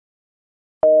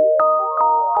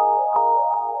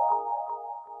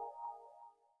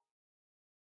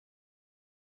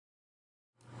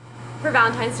for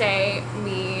Valentine's Day,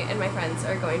 me and my friends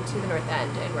are going to the North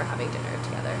End and we're having dinner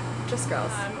together. Just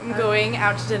girls. I'm going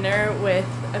out to dinner with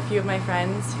a few of my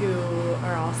friends who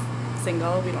are all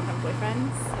single. We don't have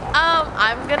boyfriends.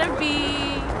 I'm gonna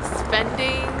be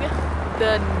spending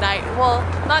the night, well,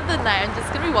 not the night, I'm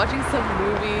just gonna be watching some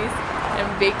movies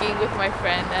and baking with my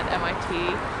friend at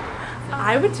MIT.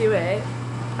 I would do it.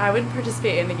 I would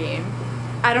participate in the game.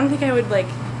 I don't think I would like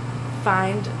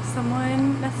find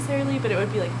someone necessarily, but it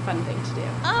would be like a fun thing to do.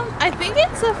 I think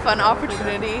it's a fun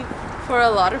opportunity for a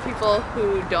lot of people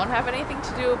who don't have anything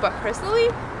to do, but personally,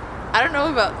 I don't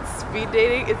know about speed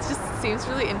dating. It just seems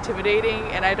really intimidating,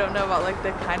 and I don't know about like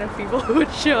the kind of people who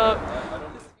would show up.